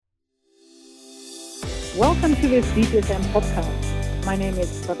Welcome to this BJSM podcast. My name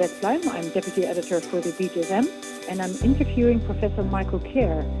is Babette Pluim. I'm Deputy Editor for the BJSM, and I'm interviewing Professor Michael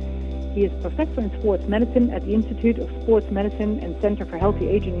Kjaer. He is Professor in Sports Medicine at the Institute of Sports Medicine and Center for Healthy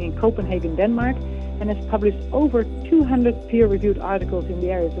Aging in Copenhagen, Denmark, and has published over 200 peer-reviewed articles in the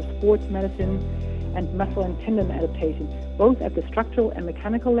areas of sports medicine and muscle and tendon adaptation, both at the structural and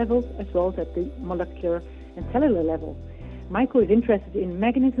mechanical levels, as well as at the molecular and cellular level. Michael is interested in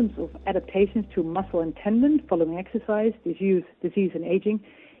mechanisms of adaptations to muscle and tendon following exercise, disease and aging,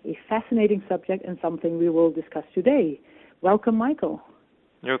 a fascinating subject and something we will discuss today. Welcome, Michael.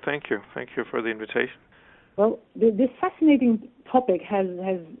 No, thank you. Thank you for the invitation. Well, this fascinating topic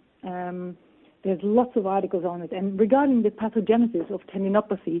there's lots of articles on it. And regarding the pathogenesis of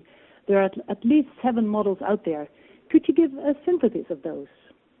tendinopathy, there are at least 7 models out there. Could you give a synthesis of those?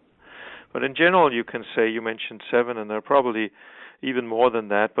 But in general, you can say, you mentioned 7, and there are probably even more than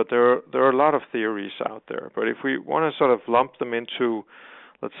that, but there are a lot of theories out there. But if we want to sort of lump them into,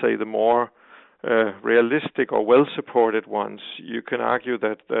 let's say, the more realistic or well-supported ones, you can argue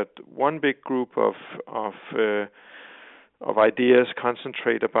that one big group of ideas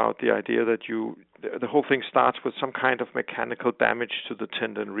concentrate about the idea that the whole thing starts with some kind of mechanical damage to the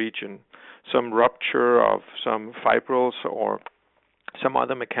tendon region, some rupture of some fibrils or some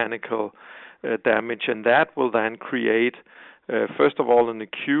other mechanical damage, and that will then create, first of all, an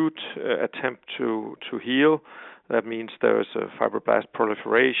acute attempt to heal. That means there is a fibroblast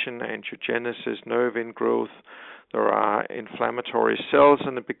proliferation, angiogenesis, nerve ingrowth. There are inflammatory cells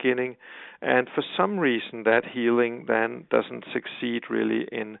in the beginning, and for some reason that healing then doesn't succeed really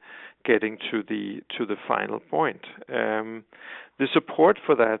in getting to the final point. The support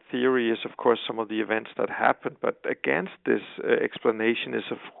for that theory is, of course, some of the events that happen, but against this explanation is,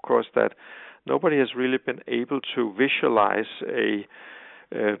 of course, that nobody has really been able to visualize a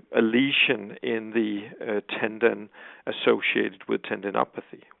lesion in the tendon associated with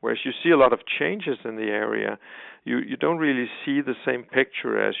tendinopathy. Whereas you see a lot of changes in the area, you don't really see the same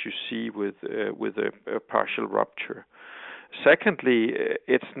picture as you see with a partial rupture. Secondly,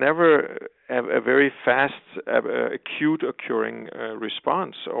 it's never a very fast, acute occurring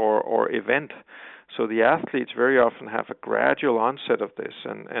response or event. So the athletes very often have a gradual onset of this,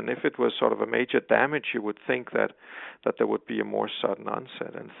 and if it was sort of a major damage, you would think that there would be a more sudden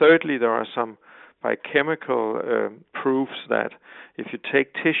onset. And thirdly, there are some biochemical proofs that if you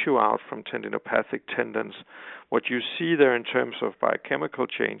take tissue out from tendinopathic tendons, what you see there in terms of biochemical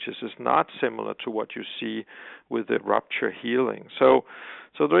changes is not similar to what you see with the rupture healing. So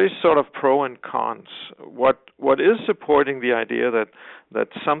there is sort of pro and cons. What is supporting the idea that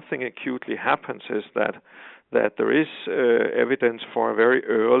something acutely happens is that there is evidence for a very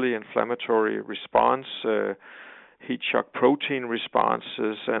early inflammatory response, heat shock protein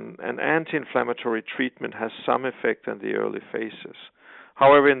responses, and anti-inflammatory treatment has some effect in the early phases.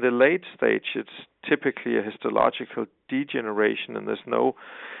 However, in the late stage, it's typically a histological degeneration, and there's no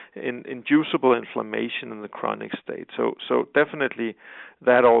inducible inflammation in the chronic state. So definitely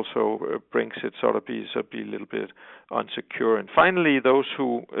that also brings it sort of be a little bit unsecure. And finally, those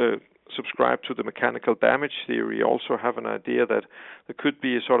who subscribe to the mechanical damage theory also have an idea that there could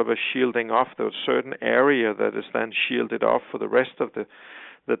be a sort of a shielding off, there's a certain area that is then shielded off for the rest of the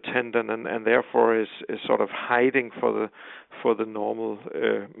tendon, and therefore is sort of hiding for the normal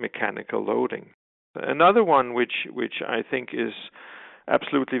mechanical loading. Another one which I think is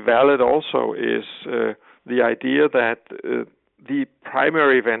absolutely valid also is the idea that the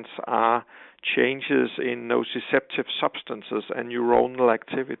primary events are changes in nociceptive substances and neuronal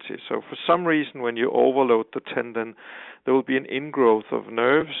activity. So for some reason, when you overload the tendon, there will be an ingrowth of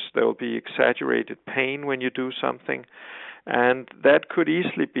nerves, there will be exaggerated pain when you do something, and that could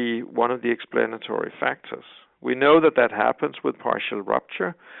easily be one of the explanatory factors. We know that happens with partial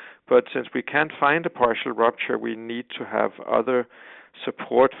rupture, but since we can't find a partial rupture, we need to have other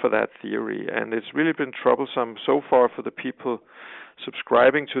support for that theory. And it's really been troublesome so far for the people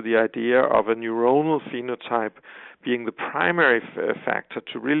subscribing to the idea of a neuronal phenotype being the primary factor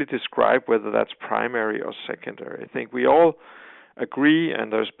to really describe whether that's primary or secondary. I think we all agree,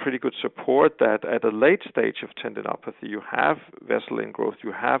 and there's pretty good support, that at a late stage of tendinopathy, you have vessel ingrowth,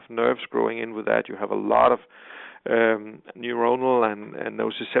 you have nerves growing in with that, you have a lot of neuronal and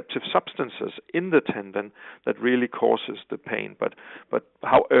nociceptive substances in the tendon that really causes the pain. But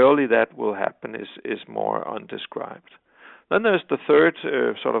how early that will happen is more undescribed. Then there's the third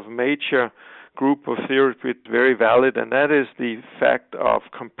sort of major group of theories which is very valid, and that is the fact of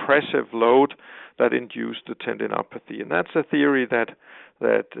compressive load that induced the tendinopathy. And that's a theory that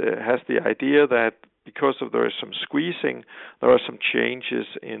has the idea that because there is some squeezing, there are some changes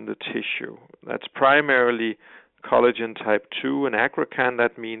in the tissue. That's primarily collagen type 2 and aggrecan.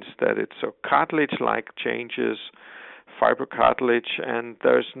 That means that it's a cartilage-like changes, fibrocartilage, and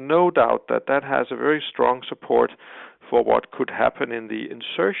there's no doubt that that has a very strong support for what could happen in the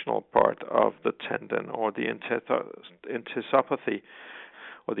insertional part of the tendon or the tendinopathy.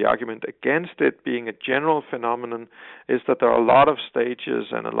 Or the argument against it being a general phenomenon is that there are a lot of stages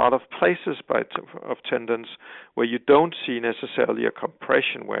and a lot of places of tendons where you don't see necessarily a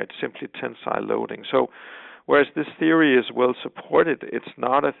compression, where it's simply tensile loading. So whereas this theory is well supported, it's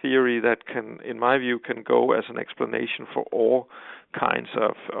not a theory that can, in my view, can go as an explanation for all kinds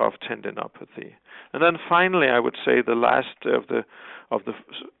of tendinopathy. And then finally, I would say the last of the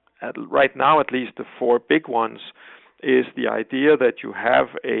right now at least the four big ones is the idea that you have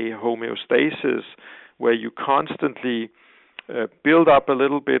a homeostasis where you constantly build up a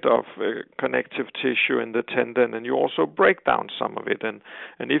little bit of connective tissue in the tendon, and you also break down some of it. And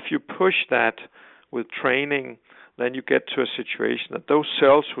if you push that with training, then you get to a situation that those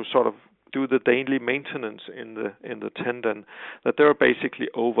cells who sort of do the daily maintenance in the tendon, that they're basically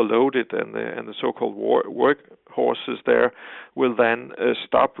overloaded, and the so-called workhorses there will then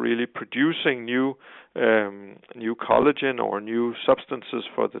stop really producing new collagen or new substances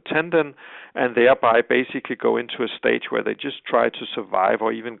for the tendon, and thereby basically go into a stage where they just try to survive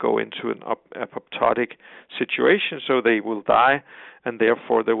or even go into an apoptotic situation, so they will die, and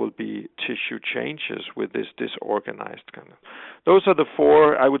therefore there will be tissue changes with this disorganized kind of. Those are the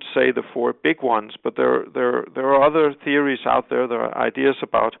four, I would say, the four big ones, but there are other theories out there. There are ideas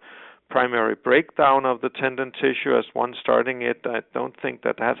about primary breakdown of the tendon tissue as one starting it. I don't think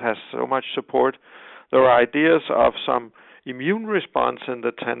that has so much support. There are ideas of some immune response in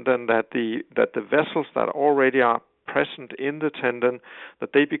the tendon, that the vessels that already are present in the tendon, that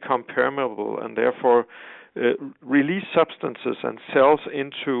they become permeable and therefore release substances and cells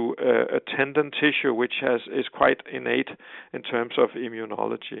into a tendon tissue which is quite innate in terms of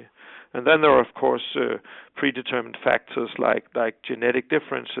immunology. And then there are, of course, predetermined factors like genetic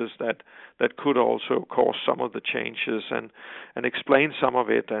differences that could also cause some of the changes and explain some of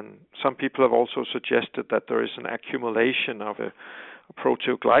it. And some people have also suggested that there is an accumulation of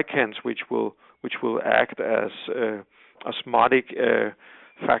proteoglycans which will act as osmotic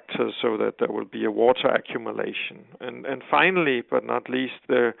factors, so that there will be a water accumulation. And finally, but not least,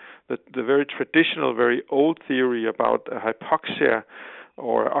 the very traditional, very old theory about hypoxia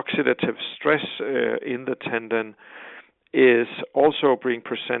or oxidative stress in the tendon is also being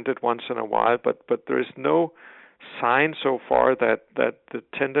presented once in a while, but there is no sign so far that the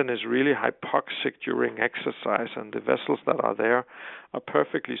tendon is really hypoxic during exercise, and the vessels that are there are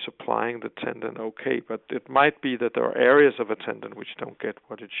perfectly supplying the tendon okay, but it might be that there are areas of a tendon which don't get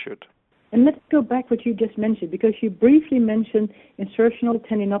what it should. And let's go back what you just mentioned, because you briefly mentioned insertional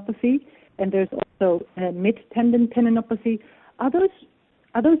tendinopathy, and there's also mid-tendon tendinopathy. Are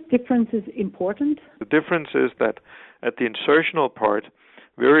those differences important? The difference is that at the insertional part,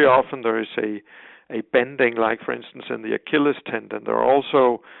 very often there is a bending, like for instance in the Achilles tendon. There are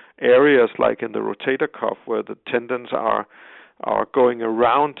also areas like in the rotator cuff where the tendons are going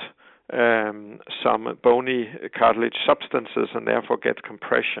around some bony cartilage substances and therefore get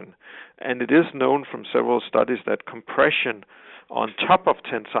compression. And it is known from several studies that compression on top of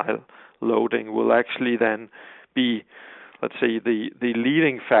tensile loading will actually then be, let's say, the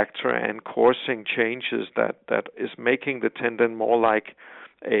leading factor and causing changes that is making the tendon more like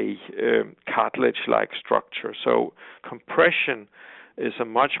a cartilage-like structure. So compression is a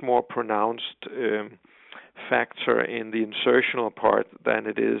much more pronounced factor in the insertional part than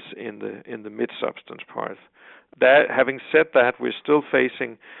it is in the mid-substance part. That, having said that, we're still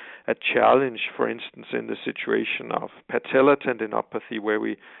facing a challenge, for instance, in the situation of patellar tendinopathy, where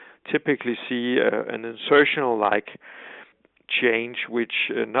we typically see an insertional-like change, which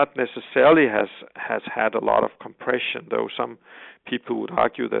not necessarily has had a lot of compression, though some people would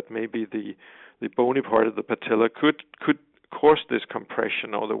argue that maybe the bony part of the patella could cause this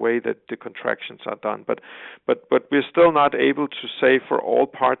compression, or the way that the contractions are done. But we're still not able to say for all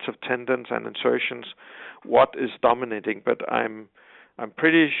parts of tendons and insertions what is dominating. But I'm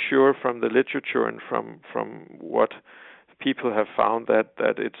pretty sure from the literature and from what people have found that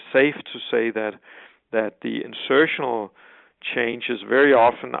it's safe to say that the insertional changes very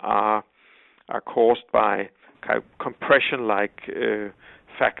often are caused by kind of compression-like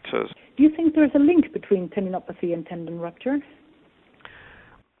factors. Do you think there's a link between tendinopathy and tendon rupture?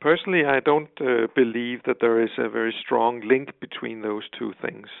 Personally, I don't believe that there is a very strong link between those two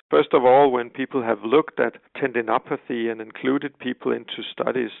things. First of all, when people have looked at tendinopathy and included people into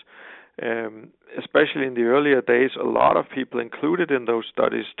studies, especially in the earlier days, a lot of people included in those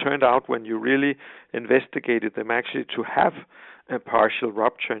studies turned out, when you really investigated them, actually to have a partial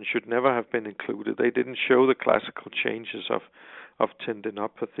rupture and should never have been included. They didn't show the classical changes of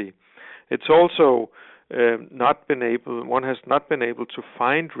tendinopathy. It's also one has not been able to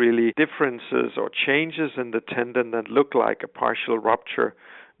find really differences or changes in the tendon that look like a partial rupture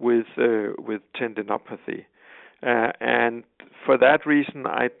with tendinopathy. And for that reason,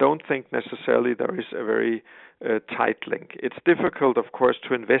 I don't think necessarily there is a very tight link. It's difficult, of course,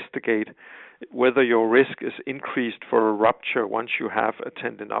 to investigate whether your risk is increased for a rupture once you have a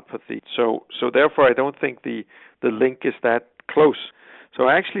tendinopathy. So therefore, I don't think the link is that close. So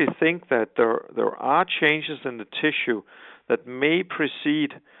I actually think that there are changes in the tissue that may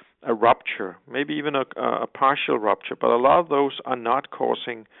precede a rupture, maybe even a partial rupture, but a lot of those are not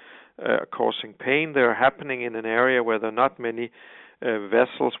causing pain. They're happening in an area where there are not many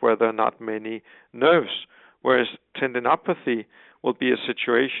vessels, where there are not many nerves, whereas tendinopathy will be a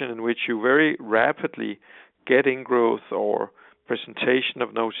situation in which you very rapidly get ingrowth or presentation of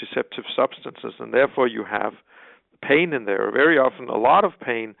nociceptive substances, and therefore you have pain in there, very often a lot of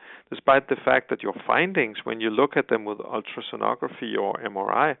pain, despite the fact that your findings, when you look at them with ultrasonography or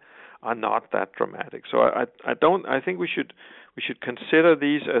MRI, are not that dramatic. So I think we should consider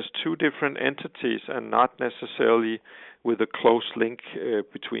these as two different entities and not necessarily with a close link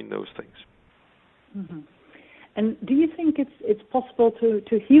between those things. Mm-hmm. And do you think it's possible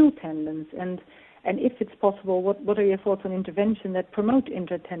to heal tendons? And if it's possible, what are your thoughts on intervention that promote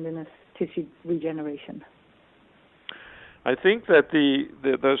intertendinous tissue regeneration? I think that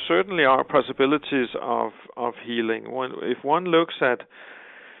there certainly are possibilities of healing. If one looks at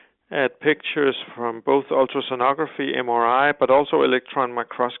pictures from both ultrasonography, MRI, but also electron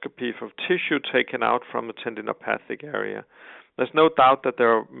microscopy of tissue taken out from the tendinopathic area, there's no doubt that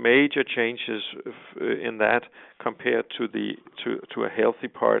there are major changes in that compared to a healthy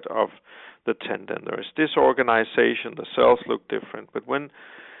part of the tendon. There is disorganization, the cells look different, but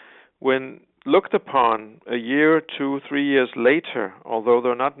when looked upon a year, 2, 3 years later, although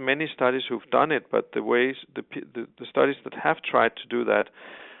there are not many studies who've done it, but the studies that have tried to do that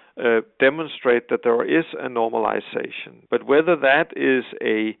demonstrate that there is a normalization. But whether that is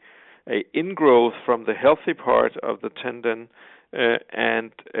a ingrowth from the healthy part of the tendon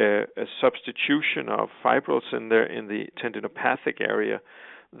and a substitution of fibrils in the tendinopathic area,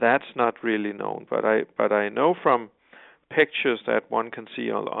 that's not really known. But I know from pictures that one can see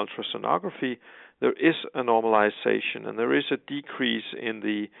on ultrasonography, there is a normalization and there is a decrease in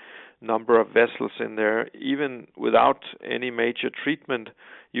the number of vessels in there. Even without any major treatment,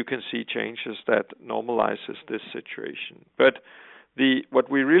 you can see changes that normalizes this situation. But what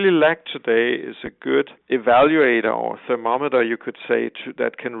we really lack today is a good evaluator or thermometer, you could say,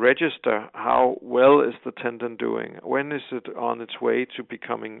 that can register how well is the tendon doing. When is it on its way to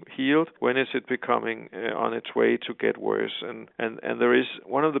becoming healed? When is it becoming on its way to get worse? And there is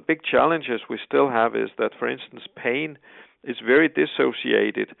one of the big challenges we still have is that, for instance, pain is very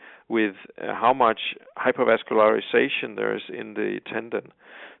dissociated with how much hypervascularization there is in the tendon.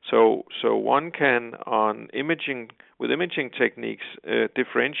 So one can, with imaging techniques,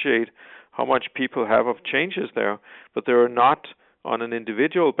 differentiate how much people have of changes there, but they are not on an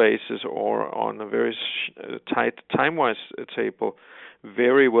individual basis or on a very tight time-wise table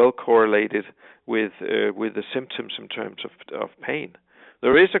very well correlated with the symptoms in terms of pain.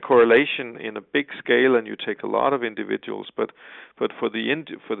 There is a correlation in a big scale, and you take a lot of individuals, but for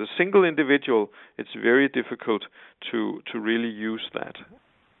the single individual, it's very difficult to really use that.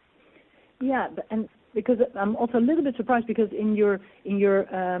 Yeah, and because I'm also a little bit surprised because in your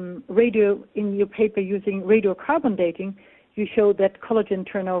paper using radiocarbon dating, you showed that collagen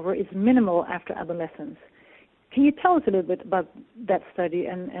turnover is minimal after adolescence. Can you tell us a little bit about that study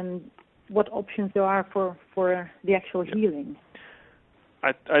and what options there are for the actual healing?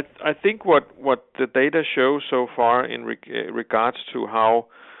 I think what the data shows so far in regards to how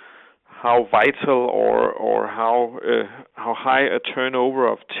vital or how high a turnover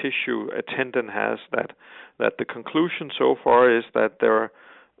of tissue a tendon has, that the conclusion so far is that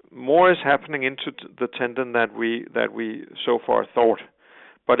more is happening into the tendon that we so far thought,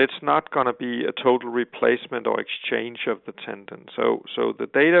 but it's not going to be a total replacement or exchange of the tendon. So the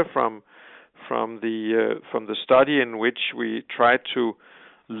data from the study in which we tried to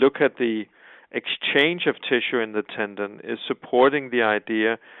look at the exchange of tissue in the tendon is supporting the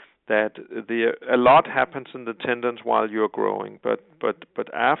idea that a lot happens in the tendons while you're growing, but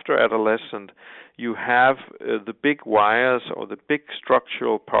after adolescent, you have the big wires or the big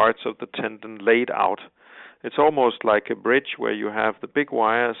structural parts of the tendon laid out. It's almost like a bridge where you have the big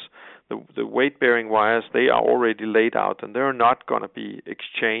wires the weight-bearing wires, they are already laid out, and they're not going to be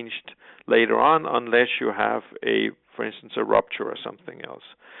exchanged later on unless you have for instance, a rupture or something else.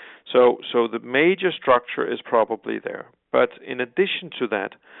 So the major structure is probably there. But in addition to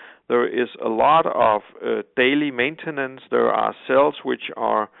that, there is a lot of daily maintenance. There are cells which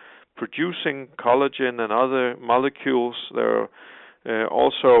are producing collagen and other molecules. There are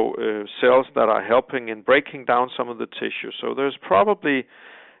also cells that are helping in breaking down some of the tissue. So there's probably,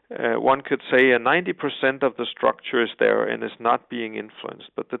 one could say, 90% of the structure is there and is not being influenced.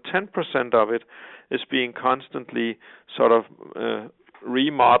 But the 10% of it is being constantly sort of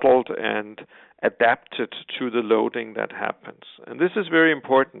remodeled and adapted to the loading that happens. And this is very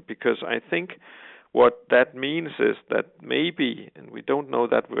important because I think what that means is that maybe, and we don't know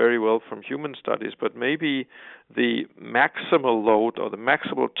that very well from human studies, but maybe the maximal load or the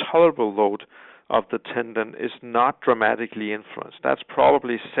maximal tolerable load of the tendon is not dramatically influenced. That's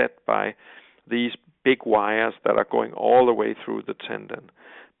probably set by these big wires that are going all the way through the tendon.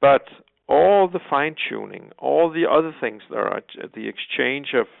 But all the fine-tuning, all the other things, there are the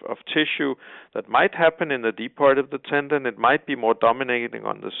exchange of tissue that might happen in the deep part of the tendon. It might be more dominating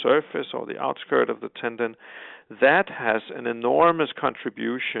on the surface or the outskirt of the tendon. That has an enormous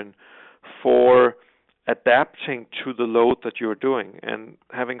contribution for adapting to the load that you're doing. And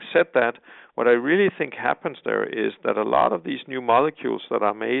having said that, what I really think happens there is that a lot of these new molecules that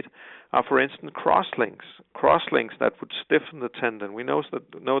are made are, for instance, crosslinks that would stiffen the tendon. We know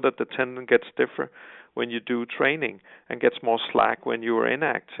that the tendon gets stiffer when you do training and gets more slack when you are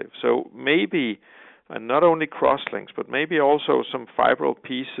inactive. So maybe, and not only crosslinks, but maybe also some fibril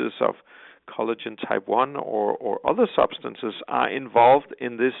pieces of collagen type 1 or other substances are involved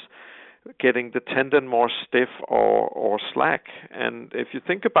in this getting the tendon more stiff or slack. And if you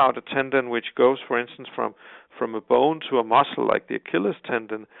think about a tendon which goes, for instance, from a bone to a muscle like the Achilles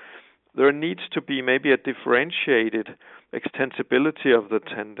tendon, there needs to be maybe a differentiated extensibility of the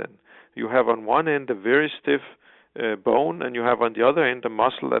tendon. You have on one end a very stiff bone, and you have on the other end a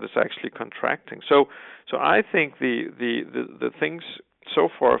muscle that is actually contracting. So I think the things so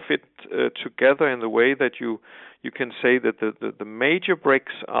far fit together in the way that you can say that the major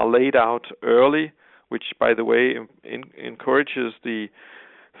bricks are laid out early, which, by the way, encourages the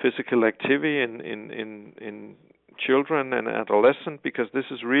physical activity in children and adolescents, because this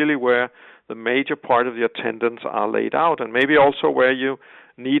is really where the major part of your tendons are laid out, and maybe also where you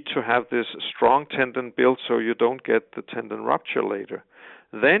need to have this strong tendon built so you don't get the tendon rupture later.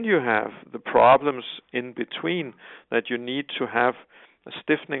 Then you have the problems in between, that you need to have a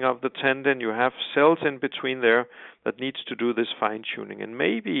stiffening of the tendon. You have cells in between there that needs to do this fine-tuning, and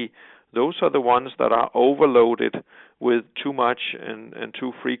maybe those are the ones that are overloaded with too much and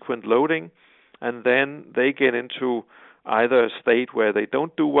too frequent loading, and then they get into either a state where they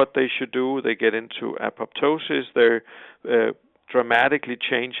don't do what they should do, they get into apoptosis, they're dramatically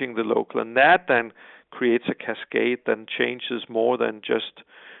changing the local, and that then creates a cascade that changes more than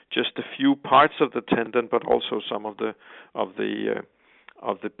just a few parts of the tendon, but also some of the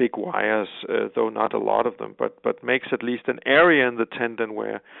big wires, though not a lot of them, but makes at least an area in the tendon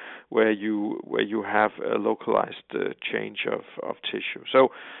where you have a localized change of tissue. So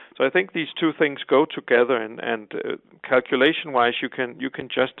I think these two things go together, and calculation-wise, you can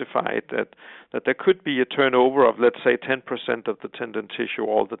justify it that there could be a turnover of, let's say, 10% of the tendon tissue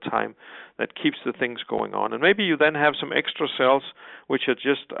all the time that keeps the things going on, and maybe you then have some extra cells which are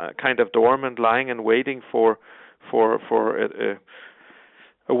just kind of dormant, lying and waiting for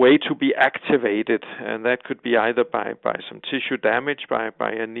a way to be activated, and that could be either by some tissue damage, by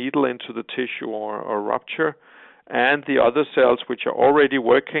a needle into the tissue or rupture, and the other cells which are already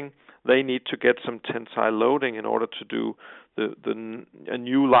working, they need to get some tensile loading in order to do a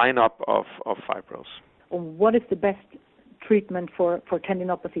new lineup of fibrils. What is the best treatment for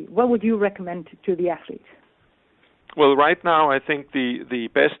tendinopathy? What would you recommend to the athlete? Well, right now I think the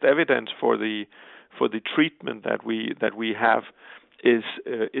best evidence for the treatment that we have is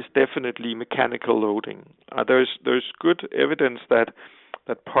definitely mechanical loading. There's good evidence that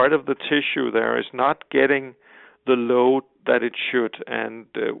part of the tissue there is not getting the load that it should, and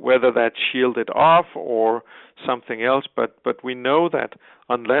whether that's shielded off or something else, but we know that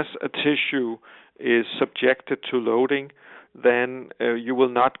unless a tissue is subjected to loading, then you will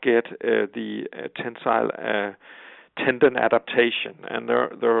not get the tensile tendon adaptation, and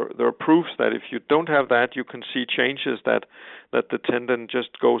there are proofs that if you don't have that, you can see changes that the tendon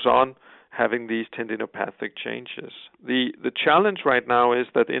just goes on having these tendinopathic changes. The challenge right now is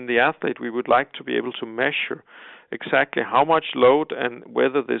that in the athlete we would like to be able to measure exactly how much load and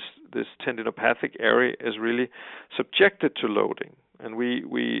whether this tendinopathic area is really subjected to loading. And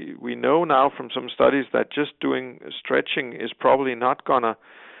we know now from some studies that just doing stretching is probably not going to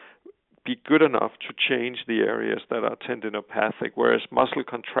be good enough to change the areas that are tendinopathic, whereas muscle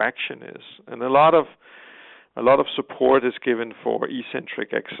contraction is. And a lot of support is given for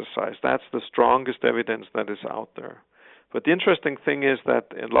eccentric exercise. That's the strongest evidence that is out there. But the interesting thing is that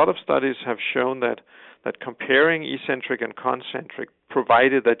a lot of studies have shown that comparing eccentric and concentric,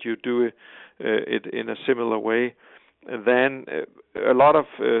 provided that you do it in a similar way, then a lot of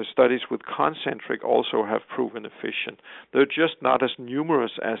studies with concentric also have proven efficient. They're just not as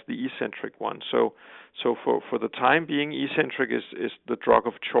numerous as the eccentric ones. So for the time being, eccentric is the drug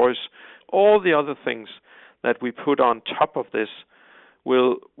of choice. All the other things that we put on top of this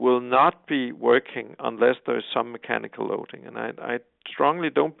will not be working unless there is some mechanical loading. And I strongly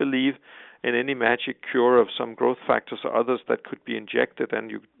don't believe in any magic cure of some growth factors or others that could be injected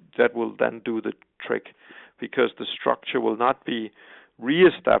and that will then do the trick, because the structure will not be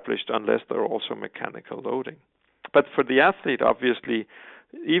reestablished unless there are also mechanical loading. But for the athlete, obviously,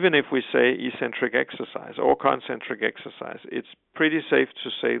 even if we say eccentric exercise or concentric exercise, it's pretty safe to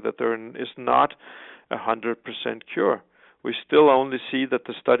say that there is not 100% cure. We still only see that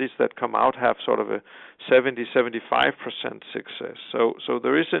the studies that come out have sort of a 70-75% success. So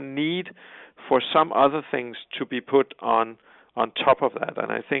there is a need for some other things to be put on top of that.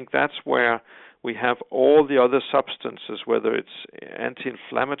 And I think that's where we have all the other substances, whether it's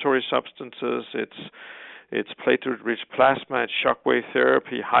anti-inflammatory substances, it's platelet-rich plasma, it's shockwave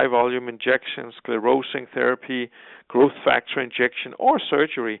therapy, high-volume injections, sclerosing therapy, growth factor injection, or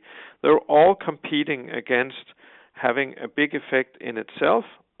surgery. They're all competing against having a big effect in itself,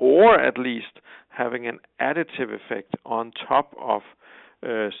 or at least having an additive effect on top of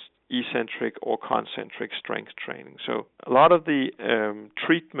eccentric or concentric strength training. So a lot of the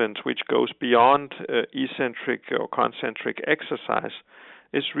treatment which goes beyond eccentric or concentric exercise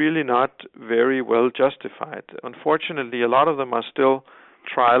is really not very well justified. Unfortunately, a lot of them are still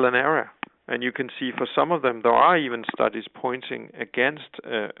trial and error. And you can see for some of them, there are even studies pointing against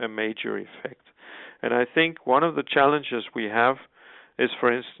a major effect. And I think one of the challenges we have is,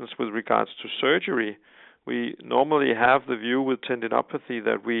 for instance, with regards to surgery. We normally have the view with tendinopathy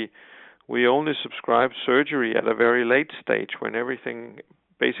that we only subscribe surgery at a very late stage when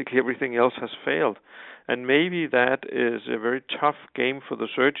basically everything else has failed. And maybe that is a very tough game for the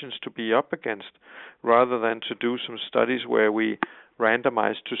surgeons to be up against, rather than to do some studies where we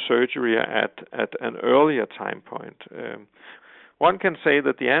randomize to surgery at an earlier time point. One can say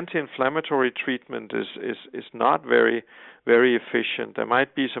that the anti-inflammatory treatment is not very, very efficient. There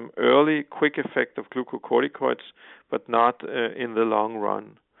might be some early quick effect of glucocorticoids, but not in the long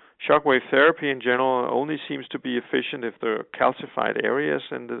run. Shockwave therapy in general only seems to be efficient if there are calcified areas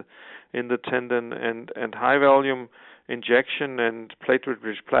in the tendon, and high volume injection and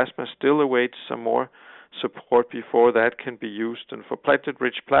platelet-rich plasma still awaits some more support before that can be used. And for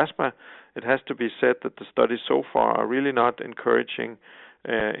platelet-rich plasma, it has to be said that the studies so far are really not encouraging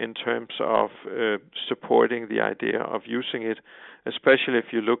in terms of supporting the idea of using it, especially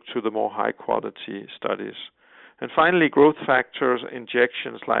if you look to the more high-quality studies. And finally, growth factors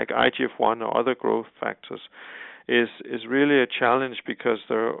injections like IGF-1 or other growth factors is really a challenge, because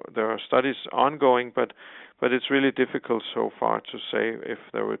there are studies ongoing, but it's really difficult so far to say if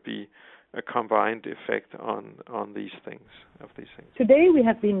there would be a combined effect on these things. Today we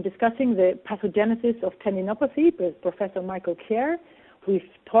have been discussing the pathogenesis of tendinopathy with Professor Michael Kjaer. We've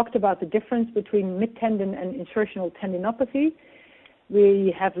talked about the difference between mid-tendon and insertional tendinopathy.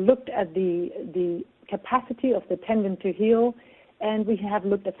 We have looked at the capacity of the tendon to heal, and we have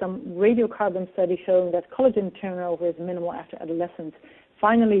looked at some radiocarbon studies showing that collagen turnover is minimal after adolescence.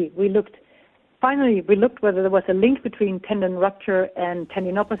 Finally, we looked whether there was a link between tendon rupture and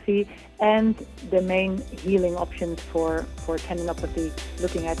tendinopathy, and the main healing options for tendinopathy,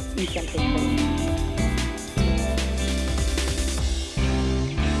 looking at eccentric training.